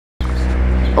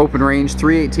Open Range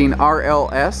 318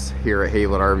 RLS here at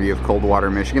Haylett RV of Coldwater,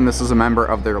 Michigan. This is a member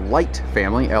of their Light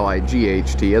family,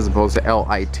 L-I-G-H-T, as opposed to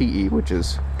L-I-T-E, which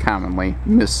is commonly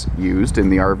misused in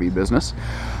the RV business.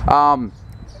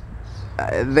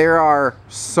 There are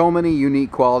so many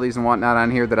unique qualities and whatnot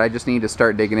on here that I just need to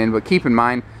start digging in, but keep in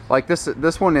mind, like this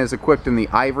one is equipped in the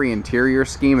ivory interior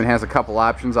scheme and has a couple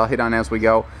options I'll hit on as we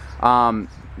go.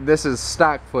 This is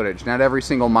stock footage. Not every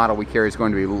single model we carry is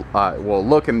going to be will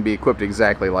look and be equipped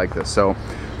exactly like this. So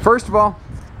first of all,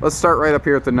 let's start right up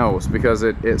here at the nose, because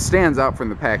it stands out from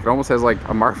the pack. It almost has like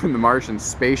a Marvin the Martian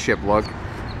spaceship look.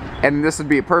 And this would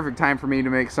be a perfect time for me to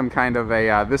make some kind of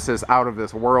a this is out of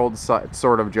this world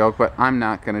sort of joke, but I'm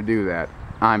not going to do that.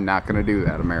 I'm not going to do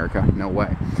that, America. No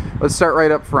way. Let's start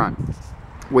right up front.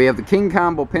 We have the King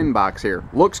Combo pin box here.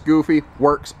 Looks goofy,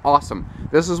 works awesome.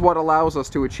 This is what allows us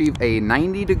to achieve a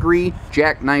 90-degree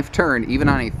jackknife turn, even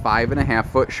on a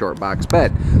 5.5-foot short box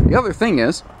bed. The other thing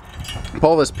is,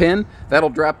 pull this pin, that'll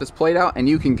drop this plate out, and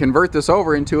you can convert this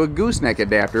over into a gooseneck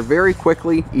adapter very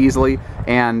quickly, easily,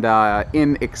 and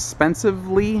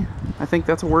inexpensively. I think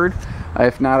that's a word.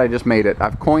 If not, I just made it.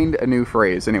 I've coined a new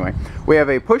phrase. Anyway, we have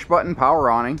a push-button power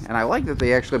awning, and I like that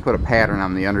they actually put a pattern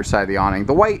on the underside of the awning.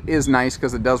 The white is nice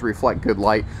because it does reflect good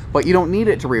light, but you don't need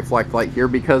it to reflect light here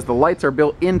because the lights are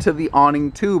built into the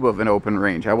awning tube of an Open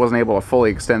Range. I wasn't able to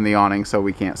fully extend the awning, so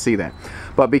we can't see that.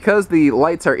 But because the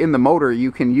lights are in the motor,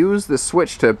 you can use the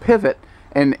switch to pivot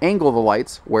and angle the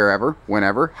lights wherever,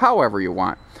 whenever, however you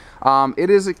want. It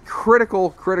is a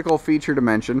critical feature to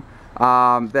mention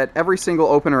that every single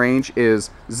Open Range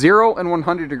is 0 and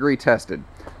 100 degree tested.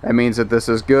 That means that this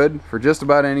is good for just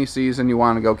about any season you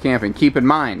want to go camping. Keep in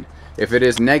mind, if it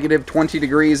is negative 20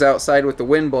 degrees outside with the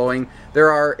wind blowing,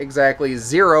 there are exactly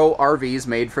 0 RVs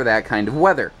made for that kind of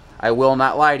weather. I will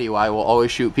not lie to you. I will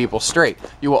always shoot people straight.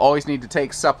 You will always need to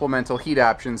take supplemental heat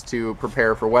options to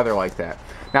prepare for weather like that.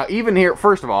 Now, even here,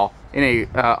 first of all, in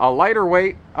a lighter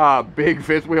weight, big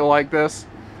fifth wheel like this,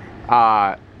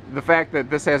 the fact that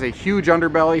this has a huge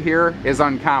underbelly here is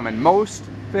uncommon. Most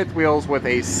fifth wheels with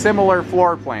a similar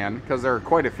floor plan, because there are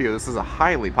quite a few, this is a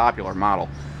highly popular model,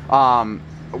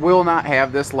 will not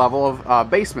have this level of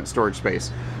basement storage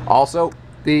space. Also,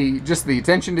 just the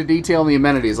attention to detail and the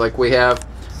amenities, like we have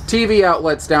TV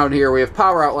outlets down here. We have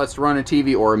power outlets to run a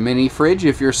TV or a mini fridge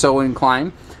if you're so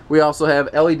inclined. We also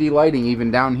have LED lighting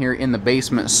even down here in the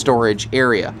basement storage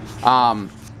area.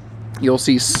 You'll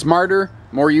see smarter,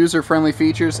 more user-friendly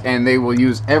features, and they will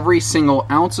use every single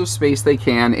ounce of space they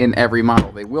can in every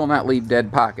model. They will not leave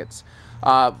dead pockets.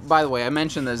 By the way, I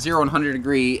mentioned the 0 and 100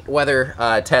 degree weather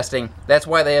testing. That's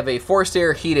why they have a forced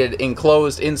air heated,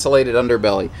 enclosed, insulated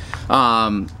underbelly.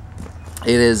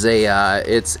 It is a,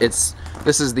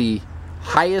 this is the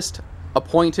highest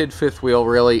appointed fifth wheel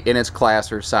really in its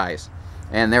class or size.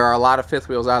 And there are a lot of fifth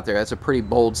wheels out there. That's a pretty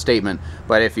bold statement.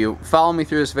 But if you follow me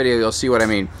through this video, you'll see what I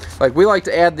mean. Like, we like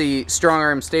to add the strong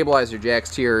arm stabilizer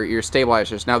jacks to your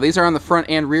stabilizers. Now, these are on the front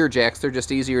and rear jacks. They're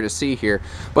just easier to see here.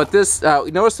 But this,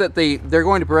 notice that they're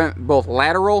going to prevent both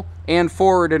lateral and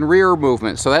forward and rear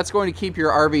movement. So that's going to keep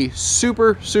your RV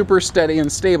super steady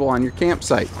and stable on your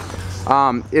campsite.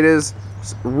 It is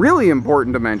really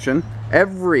important to mention,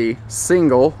 every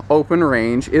single Open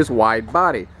Range is wide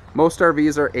body. Most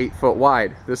RVs are 8 foot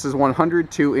wide. This is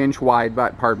 102-inch wide,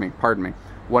 but pardon me,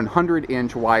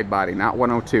 100-inch wide body, not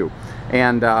 102.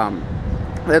 And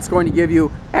that's going to give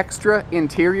you extra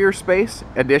interior space.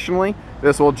 Additionally,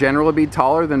 this will generally be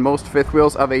taller than most fifth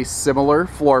wheels of a similar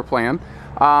floor plan.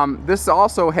 This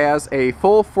also has a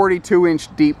full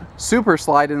 42-inch deep super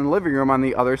slide in the living room on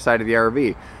the other side of the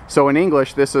RV. So in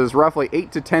English, this is roughly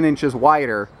 8 to 10 inches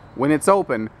wider when it's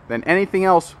open than anything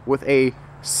else with a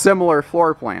similar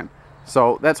floor plan.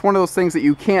 So that's one of those things that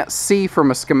you can't see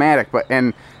from a schematic,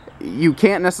 and you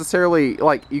can't necessarily,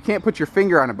 like, you can't put your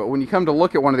finger on it, but when you come to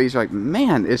look at one of these, you're like,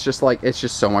 man, it's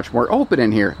just so much more open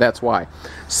in here. That's why.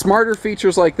 Smarter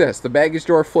features like this. The baggage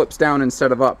door flips down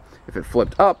instead of up. If it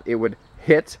flipped up, it would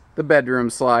hit the bedroom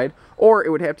slide, or it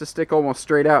would have to stick almost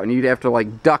straight out, and you'd have to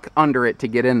like duck under it to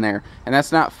get in there, and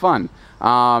that's not fun.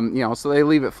 You know, so they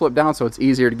leave it flipped down so it's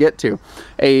easier to get to.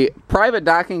 A private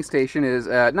docking station is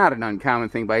not an uncommon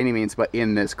thing by any means, but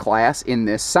in this class, in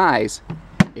this size,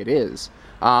 it is.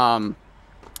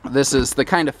 This is the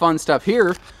kind of fun stuff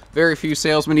here very few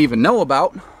salesmen even know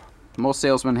about. Most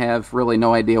salesmen have really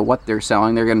no idea what they're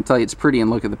selling. They're going to tell you it's pretty and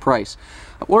look at the price.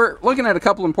 We're looking at a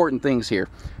couple important things here.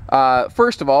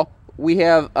 First of all, we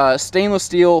have stainless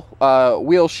steel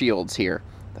wheel shields here.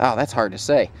 Oh, that's hard to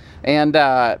say. And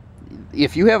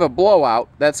if you have a blowout,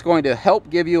 that's going to help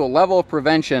give you a level of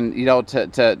prevention, you know,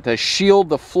 to shield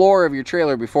the floor of your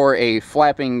trailer before a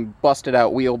flapping, busted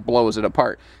out wheel blows it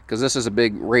apart. Because this is a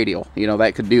big radial, you know,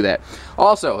 that could do that.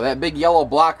 Also, that big yellow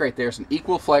block right there is an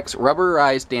Equiflex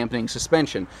rubberized dampening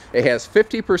suspension. It has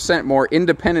 50% more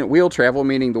independent wheel travel,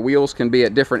 meaning the wheels can be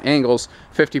at different angles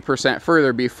 50%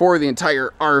 further before the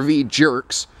entire RV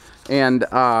jerks. And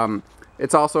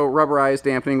it's also rubberized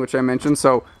dampening, which I mentioned,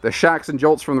 so the shocks and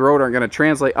jolts from the road aren't going to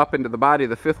translate up into the body of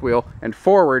the fifth wheel and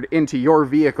forward into your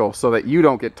vehicle so that you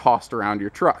don't get tossed around your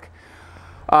truck.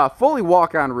 Fully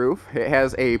walk-on roof. It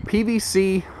has a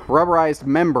PVC rubberized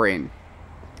membrane.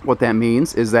 What that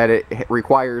means is that it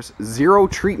requires zero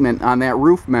treatment on that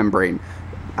roof membrane.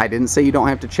 I didn't say you don't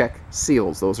have to check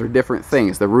seals. Those are different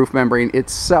things. The roof membrane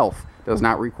itself does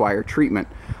not require treatment.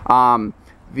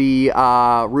 The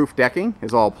roof decking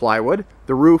is all plywood.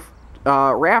 The roof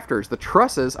rafters, the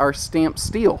trusses, are stamped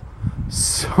steel.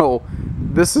 So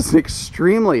this is an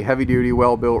extremely heavy-duty,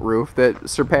 well-built roof that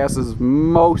surpasses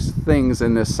most things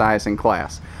in this size and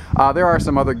class. There are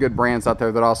some other good brands out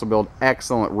there that also build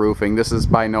excellent roofing. This is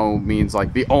by no means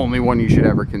like the only one you should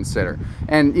ever consider.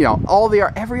 And you know,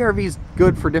 every RV is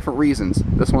good for different reasons.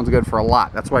 This one's good for a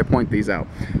lot. That's why I point these out.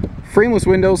 Frameless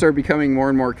windows are becoming more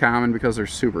and more common because they're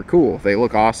super cool. They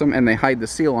look awesome and they hide the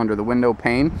seal under the window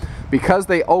pane. Because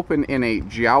they open in a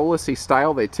jowlessy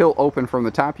style, they tilt open from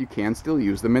the top, you can still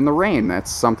use them in the rain. That's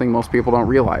something most people don't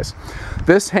realize.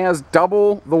 This has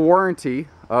double the warranty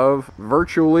of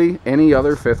virtually any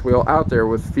other fifth wheel out there,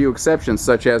 with few exceptions,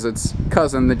 such as its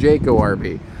cousin, the Jayco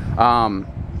RV.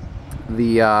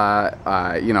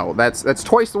 You know, that's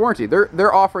twice the warranty.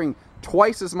 They're offering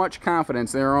twice as much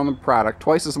confidence in their own product,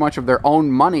 twice as much of their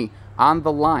own money on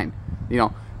the line. You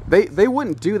know, they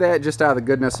wouldn't do that just out of the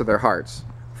goodness of their hearts.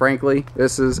 Frankly,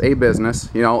 this is a business.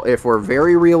 You know, if we're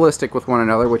very realistic with one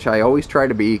another, which I always try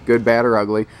to be, good, bad, or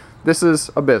ugly, this is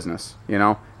a business, you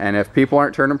know, and if people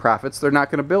aren't turning profits, they're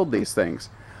not going to build these things.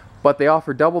 But they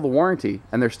offer double the warranty,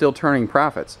 and they're still turning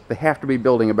profits. They have to be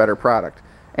building a better product.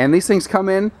 And these things come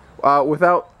in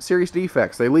without serious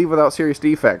defects. They leave without serious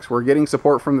defects. We're getting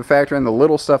support from the factory and the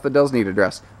little stuff that does need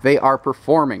addressed. They are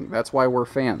performing. That's why we're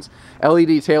fans. LED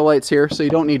taillights here, so you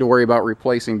don't need to worry about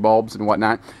replacing bulbs and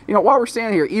whatnot. You know, while we're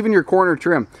standing here, even your corner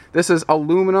trim, this is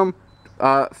aluminum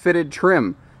fitted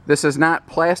trim. This is not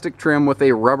plastic trim with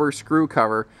a rubber screw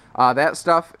cover. That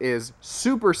stuff is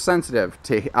super sensitive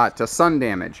to sun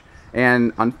damage.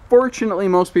 And unfortunately,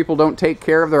 most people don't take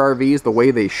care of their RVs the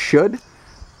way they should.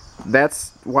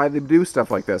 That's why they do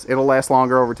stuff like this. It'll last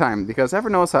longer over time, because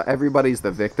ever notice how everybody's the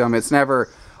victim? It's never,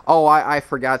 oh, I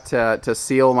forgot to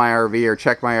seal my RV or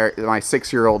check my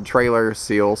 6-year-old trailer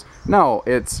seals. No,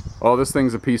 it's, oh, this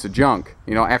thing's a piece of junk.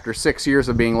 You know, after 6 years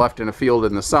of being left in a field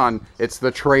in the sun, it's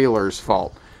the trailer's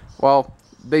fault. Well,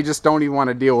 they just don't even want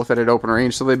to deal with it at open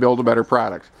range, so they build a better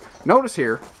product. Notice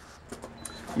here,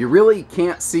 you really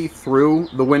can't see through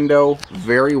the window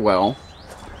very well,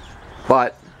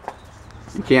 but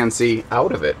you can see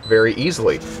out of it very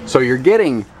easily. So you're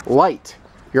getting light.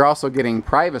 You're also getting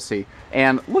privacy.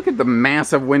 And look at the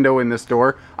massive window in this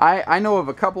door. I know of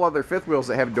a couple other fifth wheels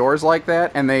that have doors like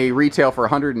that, and they retail for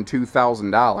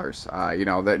 $102,000. You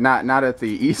know, that not at the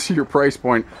easier price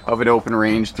point of an open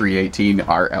range 318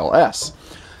 RLS.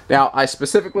 Now, I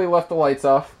specifically left the lights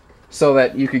off so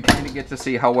that you could kind of get to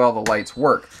see how well the lights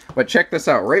work. But check this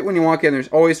out. Right when you walk in, there's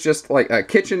always just like a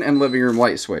kitchen and living room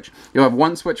light switch. You'll have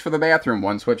one switch for the bathroom,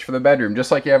 one switch for the bedroom,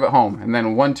 just like you have at home. And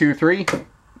then 1, 2, 3,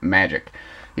 magic.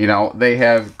 You know, they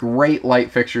have great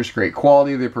light fixtures, great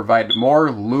quality. They provide more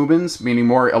lumens, meaning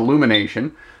more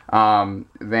illumination, than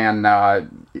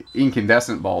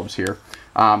incandescent bulbs here.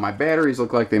 My batteries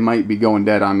look like they might be going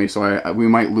dead on me, so we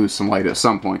might lose some light at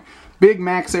some point. Big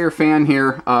MaxxAir fan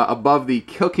here above the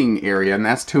cooking area, and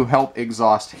that's to help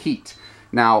exhaust heat.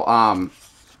 Now,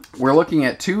 we're looking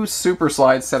at 2 super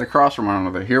slides set across from one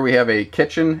another. Here we have a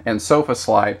kitchen and sofa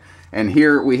slide, and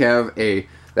here we have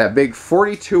that big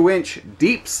 42-inch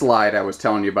deep slide I was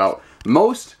telling you about.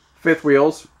 Most fifth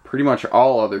wheels, pretty much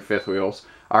all other fifth wheels,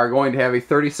 are going to have a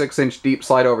 36-inch deep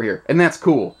slide over here, and that's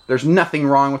cool. There's nothing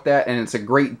wrong with that, and it's a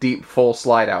great deep full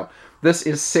slide out. This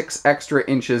is 6 extra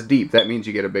inches deep. That means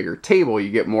you get a bigger table, you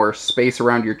get more space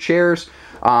around your chairs,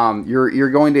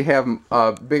 you're going to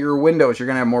have bigger windows, you're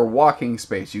going to have more walking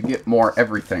space, you get more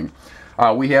everything.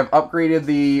 We have upgraded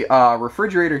the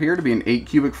refrigerator here to be an 8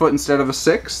 cubic foot instead of a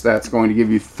 6. That's going to give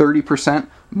you 30%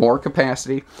 more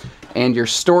capacity. And your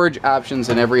storage options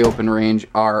in every open range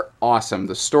are awesome.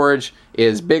 The storage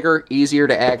is bigger, easier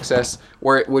to access.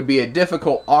 Where it would be a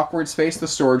difficult, awkward space, the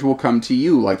storage will come to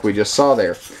you, like we just saw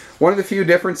there. One of the few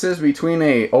differences between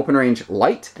an open range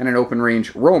light and an open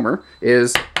range roamer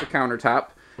is the countertop.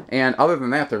 And other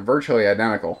than that, they're virtually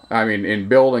identical. I mean, in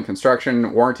build and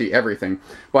construction, warranty, everything.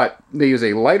 But they use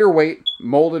a lighter weight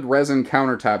molded resin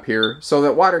countertop here so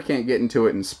that water can't get into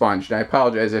it and sponge. And I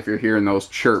apologize if you're hearing those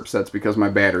chirps. That's because my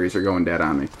batteries are going dead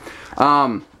on me.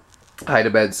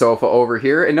 Hide-a-bed sofa over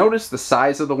here. And notice the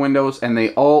size of the windows, and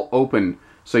they all open.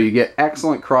 So you get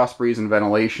excellent cross breeze and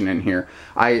ventilation in here.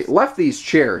 I left these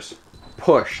chairs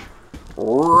pushed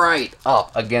right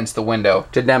up against the window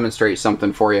to demonstrate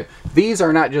something for you. These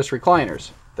are not just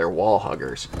recliners, they're wall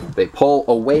huggers. They pull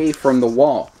away from the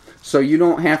wall, so you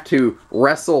don't have to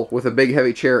wrestle with a big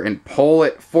heavy chair and pull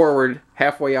it forward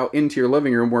halfway out into your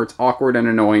living room where it's awkward and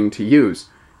annoying to use.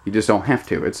 You just don't have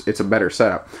to. It's a better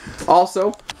setup.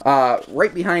 Also,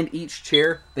 right behind each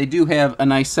chair, they do have a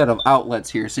nice set of outlets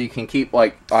here, so you can keep,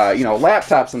 like, you know,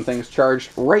 laptops and things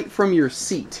charged right from your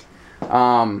seat.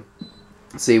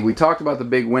 See, we talked about the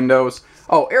big windows.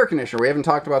 Oh, air conditioner. We haven't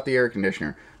talked about the air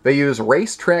conditioner. They use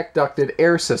racetrack ducted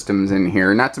air systems in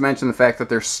here, not to mention the fact that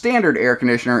their standard air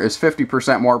conditioner is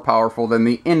 50% more powerful than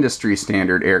the industry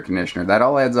standard air conditioner. That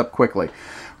all adds up quickly.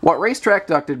 What racetrack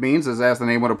ducted means is, as the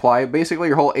name would apply, basically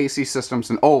your whole AC system's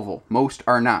an oval. Most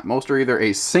are not. Most are either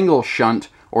a single shunt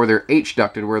or they're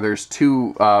H-ducted, where there's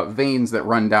two vanes that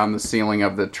run down the ceiling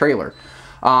of the trailer.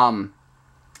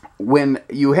 When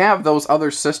you have those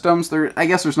other systems, I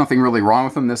guess there's nothing really wrong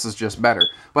with them. This is just better.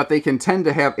 But they can tend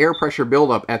to have air pressure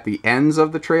buildup at the ends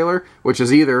of the trailer, which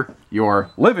is either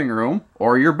your living room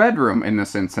or your bedroom in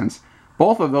this instance.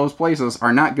 Both of those places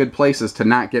are not good places to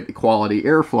not get quality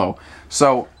airflow.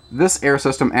 So this air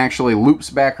system actually loops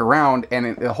back around,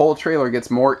 and the whole trailer gets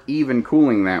more even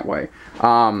cooling that way.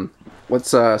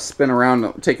 Let's spin around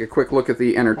and take a quick look at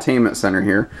the entertainment center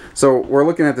here. So we're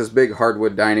looking at this big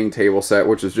hardwood dining table set,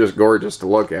 which is just gorgeous to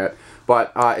look at.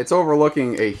 But it's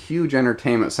overlooking a huge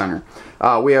entertainment center.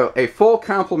 We have a full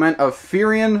complement of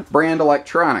Furrion brand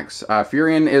electronics.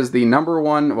 Furrion is the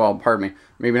 #1, well, pardon me,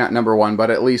 maybe not #1, but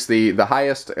at least the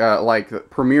highest, like,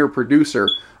 premier producer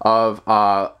of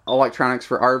electronics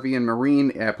for RV and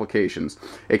marine applications.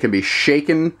 It can be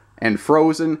shaken and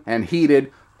frozen and heated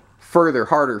further,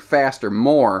 harder, faster,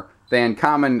 more than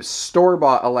common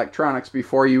store-bought electronics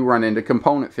before you run into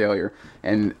component failure.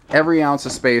 And every ounce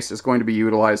of space is going to be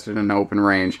utilized in an open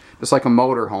range. Just like a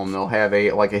motorhome, they'll have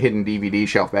like a hidden DVD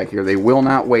shelf back here. They will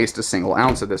not waste a single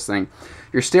ounce of this thing.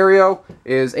 Your stereo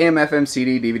is AM, FM,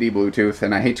 CD, DVD, Bluetooth,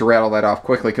 and I hate to rattle that off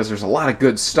quickly because there's a lot of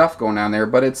good stuff going on there,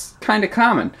 but it's kind of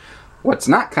common. What's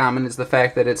not common is the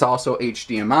fact that it's also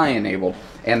HDMI enabled,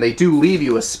 and they do leave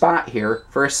you a spot here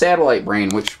for a satellite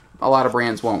brain, which a lot of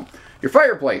brands won't. Your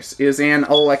fireplace is an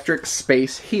electric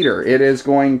space heater. It is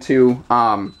going to,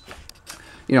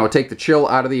 you know, take the chill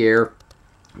out of the air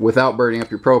without burning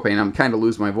up your propane. I'm kind of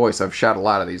losing my voice. I've shot a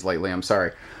lot of these lately. I'm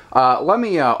sorry. Let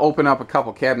me open up a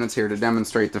couple cabinets here to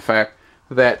demonstrate the fact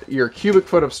that your cubic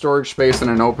foot of storage space in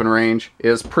an open range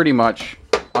is pretty much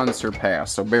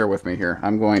unsurpassed. So bear with me here.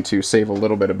 I'm going to save a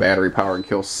little bit of battery power and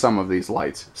kill some of these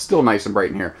lights. Still nice and bright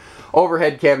in here.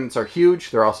 Overhead cabinets are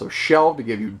huge. They're also shelved to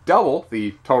give you double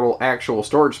the total actual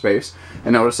storage space.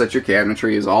 And notice that your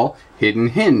cabinetry is all hidden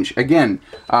hinge. Again,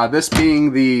 this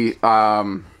being the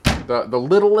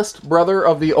littlest brother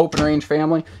of the open range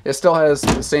family, it still has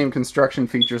the same construction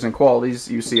features and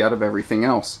qualities you see out of everything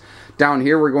else. Down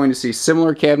here we're going to see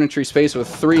similar cabinetry space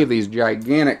with 3 of these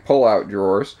gigantic pull-out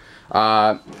drawers.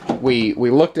 We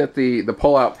looked at the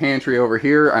pull-out pantry over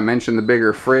here. I mentioned the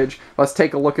bigger fridge. Let's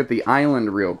take a look at the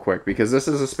island real quick, because this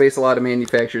is a space a lot of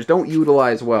manufacturers don't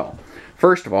utilize well.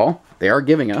 First of all, they are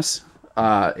giving us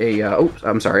oops,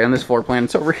 I'm sorry, on this floor plan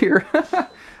it's over here,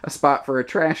 a spot for a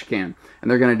trash can,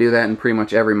 and they're going to do that in pretty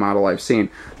much every model I've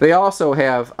seen. They also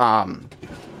have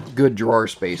good drawer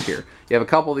space here. You have a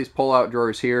couple of these pull-out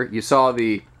drawers here. You saw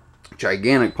the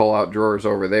gigantic pull-out drawers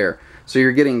over there. So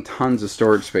you're getting tons of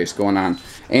storage space going on.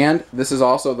 And this is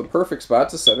also the perfect spot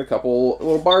to set a couple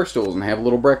little bar stools and have a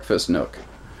little breakfast nook.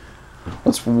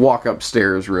 Let's walk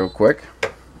upstairs real quick.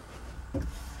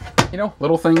 You know,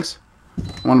 little things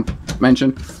I want to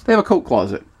mention. They have a coat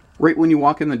closet right when you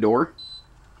walk in the door.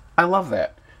 I love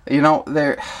that. You know,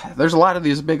 there's a lot of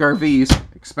these big RVs,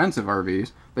 expensive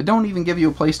RVs, that don't even give you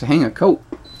a place to hang a coat.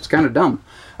 It's kind of dumb.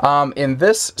 In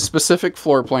this specific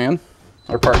floor plan,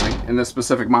 or pardon me, in this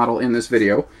specific model in this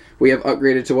video, we have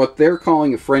upgraded to what they're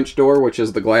calling a French door, which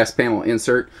is the glass panel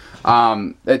insert.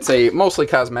 It's a mostly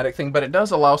cosmetic thing, but it does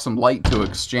allow some light to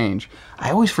exchange. I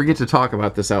always forget to talk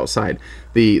about this outside.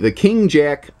 The King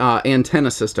Jack antenna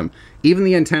system, even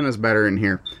the antenna is better in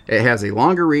here. It has a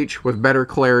longer reach with better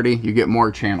clarity. You get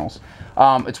more channels.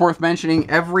 It's worth mentioning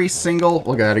every single,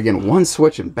 look at that again, one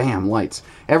switch and bam, lights.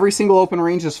 Every single open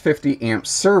range is 50 amp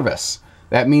service.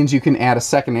 That means you can add a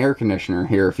second air conditioner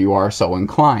here if you are so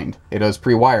inclined. It is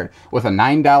pre-wired. With a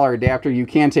 $9 adapter, you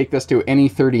can take this to any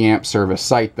 30 amp service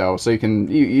site though, so you can,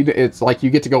 it's like you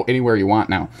get to go anywhere you want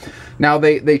now. Now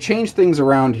they change things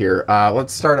around here.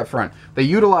 Let's start up front. They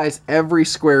utilize every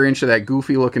square inch of that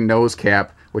goofy looking nose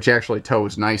cap, which actually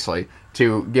tows nicely,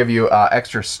 to give you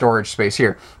extra storage space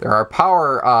here. There are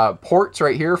power ports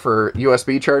right here for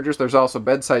USB chargers. There's also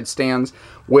bedside stands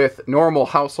with normal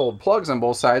household plugs on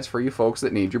both sides for you folks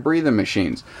that need your breathing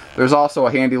machines. There's also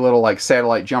a handy little like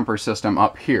satellite jumper system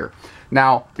up here.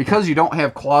 Now, because you don't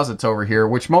have closets over here,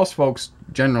 which most folks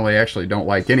generally actually don't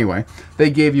like anyway, they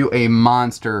gave you a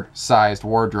monster-sized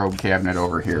wardrobe cabinet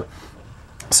over here.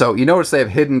 So you notice they have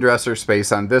hidden dresser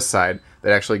space on this side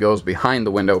that actually goes behind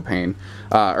the window pane,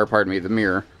 or pardon me, the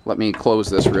mirror. Let me close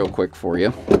this real quick for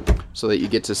you so that you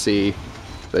get to see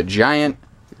the giant,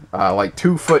 like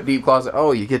 2-foot deep closet.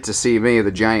 Oh, you get to see me,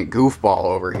 the giant goofball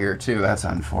over here too. That's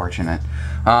unfortunate.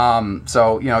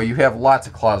 So, you know, you have lots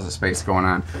of closet space going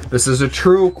on. This is a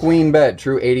true queen bed,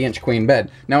 true 80-inch queen bed.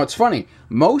 Now, it's funny.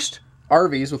 Most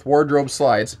RVs with wardrobe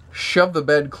slides shove the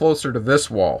bed closer to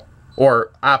this wall,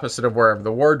 or opposite of wherever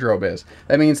the wardrobe is.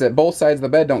 That means that both sides of the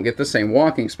bed don't get the same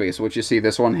walking space, which you see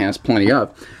this one has plenty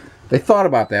of. They thought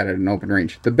about that at an open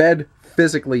range. The bed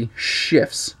physically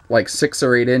shifts like 6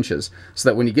 or 8 inches, so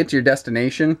that when you get to your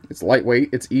destination, it's lightweight,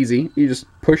 it's easy. You just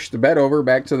push the bed over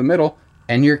back to the middle,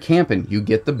 and you're camping. You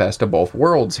get the best of both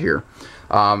worlds here.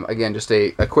 Again, just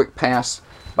a quick pass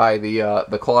by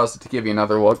the closet to give you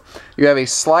another look. You have a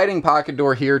sliding pocket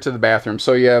door here to the bathroom,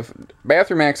 so you have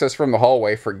bathroom access from the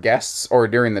hallway for guests or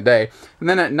during the day, and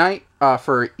then at night,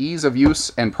 for ease of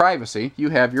use and privacy, you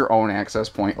have your own access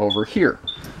point over here.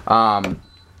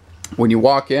 When you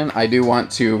walk in, I do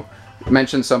want to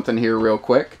mention something here real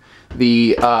quick.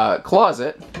 The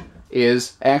closet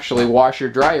is actually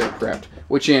washer-dryer prepped,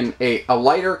 which in a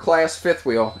lighter class fifth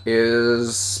wheel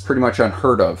is pretty much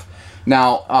unheard of.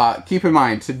 Now, keep in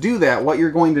mind, to do that, what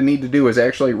you're going to need to do is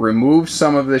actually remove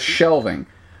some of this shelving.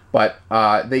 But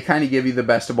they kind of give you the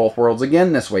best of both worlds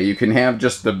again this way. You can have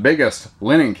just the biggest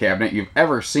linen cabinet you've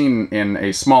ever seen in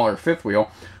a smaller fifth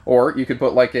wheel, or you could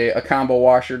put like a combo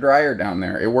washer-dryer down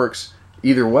there. It works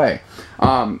either way.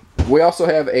 We also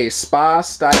have a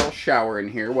spa-style shower in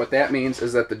here. What that means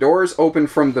is that the doors open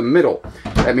from the middle.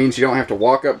 That means you don't have to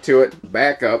walk up to it,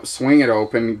 back up, swing it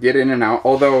open, get in and out,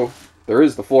 although there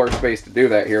is the floor space to do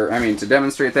that here. I mean, to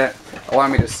demonstrate that, allow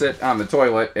me to sit on the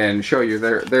toilet and show you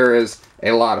there is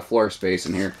a lot of floor space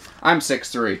in here. I'm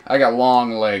 6'3". I got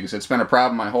long legs. It's been a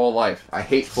problem my whole life. I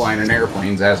hate flying in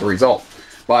airplanes as a result.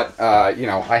 But, you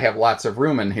know, I have lots of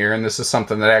room in here, and this is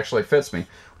something that actually fits me.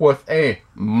 With a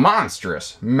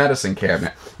monstrous medicine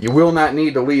cabinet. You will not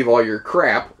need to leave all your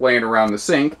crap laying around the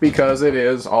sink because it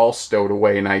is all stowed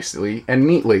away nicely and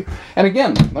neatly. And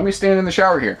again, let me stand in the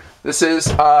shower here. This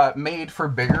is made for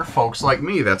bigger folks like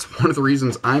me. That's one of the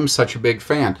reasons I'm such a big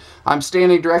fan. I'm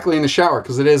standing directly in the shower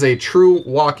because it is a true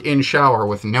walk-in shower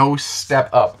with no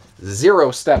step up. 0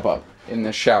 step up in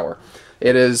this shower.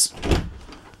 It is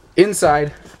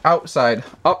inside, outside,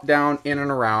 up, down, in, and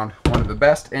around. One of the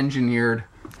best engineered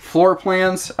floor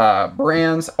plans,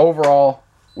 brands, overall,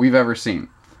 we've ever seen.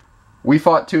 We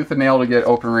fought tooth and nail to get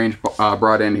Open Range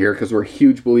brought in here because we're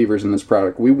huge believers in this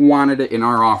product. We wanted it in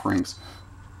our offerings.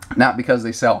 Not because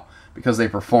they sell, because they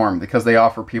perform, because they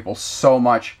offer people so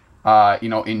much, you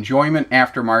know, enjoyment,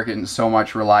 aftermarket, and so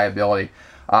much reliability.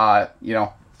 You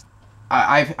know,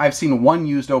 I've seen one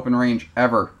used Open Range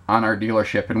ever on our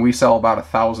dealership, and we sell about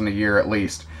 1,000 a year at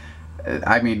least.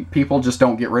 I mean, people just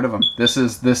don't get rid of them. This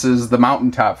is the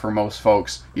mountaintop for most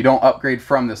folks. You don't upgrade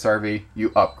from this RV,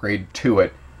 you upgrade to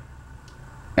it.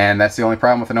 And that's the only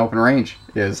problem with an Open Range,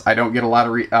 is I don't get a lot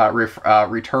of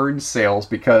return sales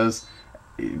because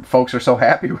folks are so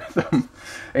happy with them.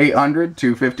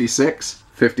 800-256-5196.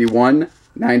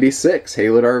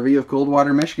 Haylett RV of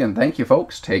Coldwater, Michigan. Thank you,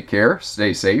 folks. Take care.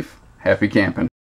 Stay safe. Happy camping.